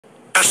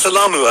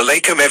Assalamu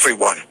alaikum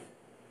everyone.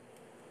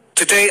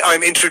 Today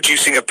I'm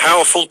introducing a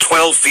powerful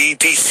 12V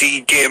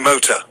DC gear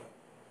motor.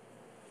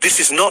 This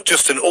is not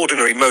just an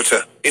ordinary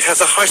motor, it has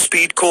a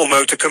high-speed core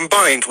motor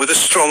combined with a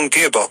strong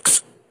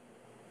gearbox.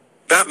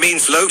 That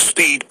means low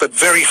speed but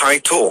very high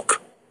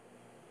torque.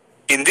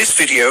 In this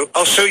video,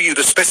 I'll show you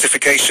the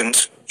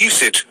specifications,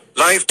 usage,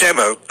 live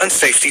demo, and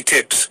safety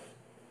tips.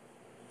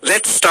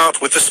 Let's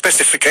start with the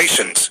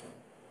specifications.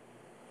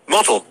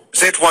 Model,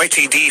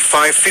 ZYTD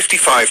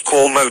 555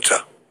 core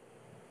motor.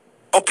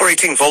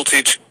 Operating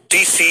voltage,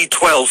 DC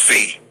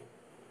 12V.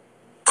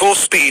 Core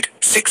speed,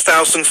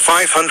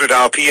 6,500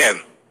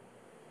 RPM.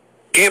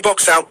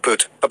 Gearbox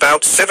output,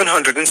 about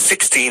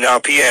 716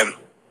 RPM.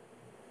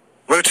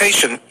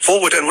 Rotation,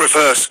 forward and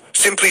reverse,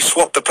 simply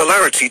swap the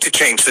polarity to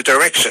change the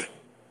direction.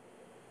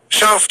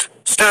 Shaft,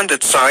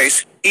 standard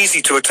size,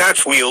 easy to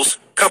attach wheels,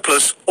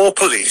 couplers, or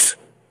pulleys.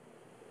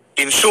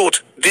 In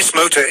short, this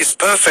motor is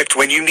perfect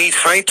when you need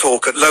high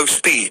torque at low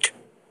speed.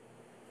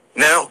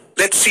 Now,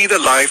 let's see the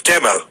live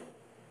demo.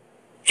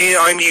 Here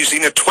I'm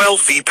using a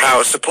 12V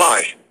power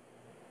supply.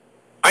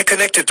 I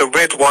connected the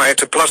red wire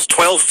to plus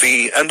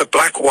 12V and the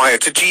black wire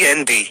to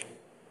GND.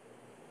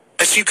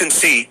 As you can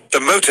see, the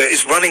motor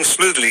is running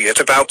smoothly at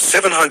about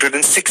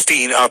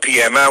 716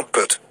 RPM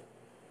output.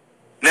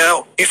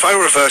 Now, if I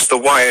reverse the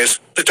wires,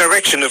 the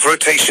direction of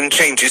rotation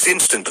changes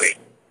instantly.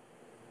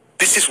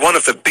 This is one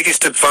of the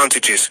biggest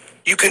advantages.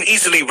 You can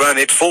easily run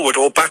it forward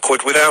or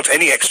backward without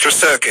any extra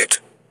circuit.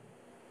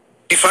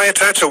 If I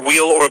attach a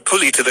wheel or a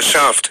pulley to the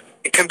shaft,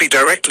 it can be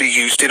directly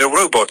used in a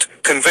robot,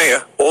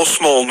 conveyor, or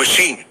small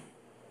machine.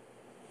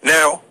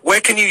 Now,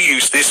 where can you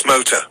use this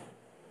motor?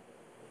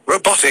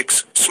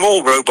 Robotics,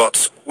 small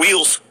robots,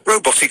 wheels,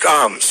 robotic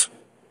arms.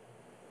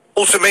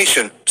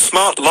 Automation,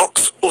 smart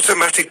locks,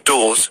 automatic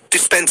doors,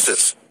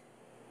 dispensers.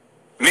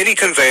 Mini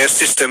conveyor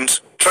systems,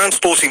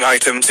 transporting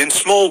items in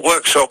small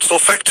workshops or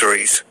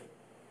factories.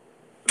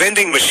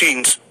 Vending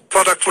machines,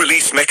 product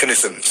release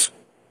mechanisms.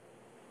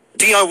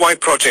 DIY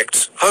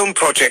projects, home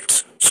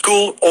projects,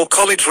 school or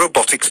college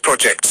robotics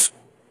projects.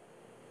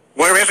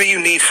 Wherever you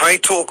need high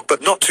torque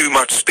but not too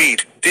much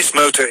speed, this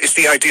motor is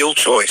the ideal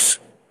choice.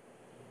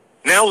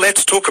 Now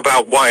let's talk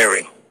about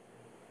wiring.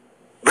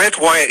 Red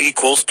wire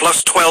equals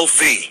plus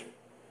 12V.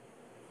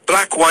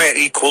 Black wire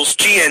equals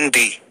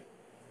GND.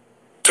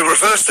 To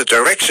reverse the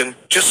direction,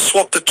 just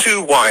swap the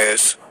two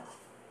wires.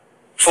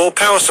 For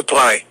power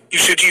supply, you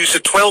should use a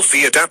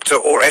 12V adapter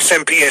or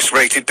SMPS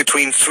rated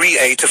between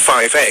 3A to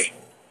 5A.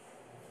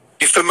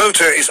 If the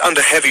motor is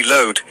under heavy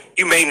load,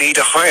 you may need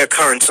a higher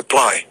current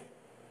supply.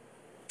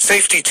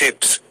 Safety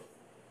tips.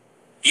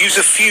 Use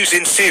a fuse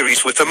in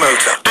series with the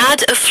motor.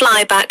 Add a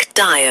flyback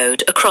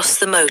diode across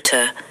the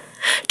motor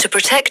to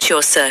protect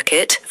your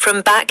circuit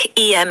from back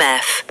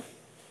EMF.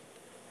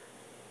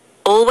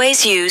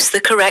 Always use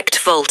the correct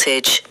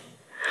voltage.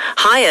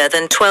 Higher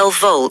than 12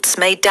 volts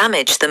may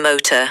damage the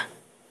motor.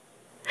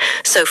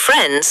 So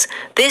friends,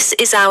 this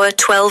is our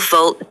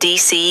 12-volt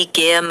DC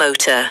gear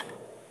motor.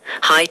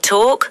 High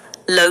torque,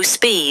 low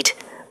speed,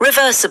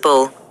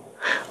 reversible.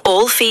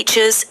 All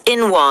features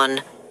in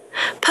one.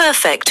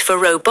 Perfect for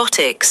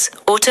robotics,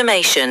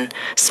 automation,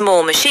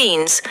 small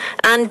machines,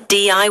 and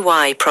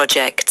DIY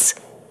projects.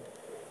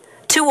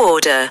 To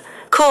order,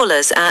 call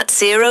us at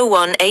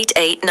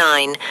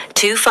 01889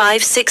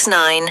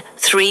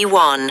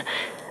 256931.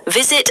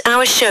 Visit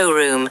our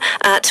showroom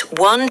at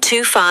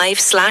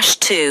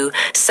 125/2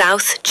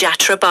 South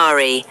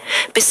Jatrabari,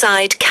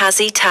 beside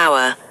Kazi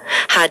Tower,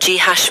 Haji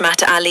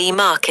Hashmat Ali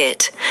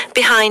Market,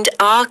 behind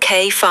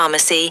RK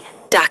Pharmacy,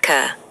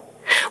 Dhaka.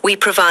 We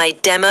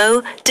provide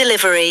demo,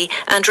 delivery,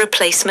 and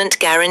replacement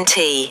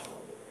guarantee.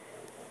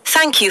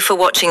 Thank you for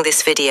watching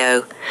this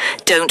video.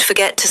 Don't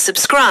forget to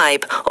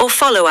subscribe or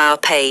follow our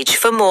page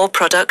for more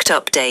product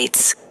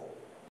updates.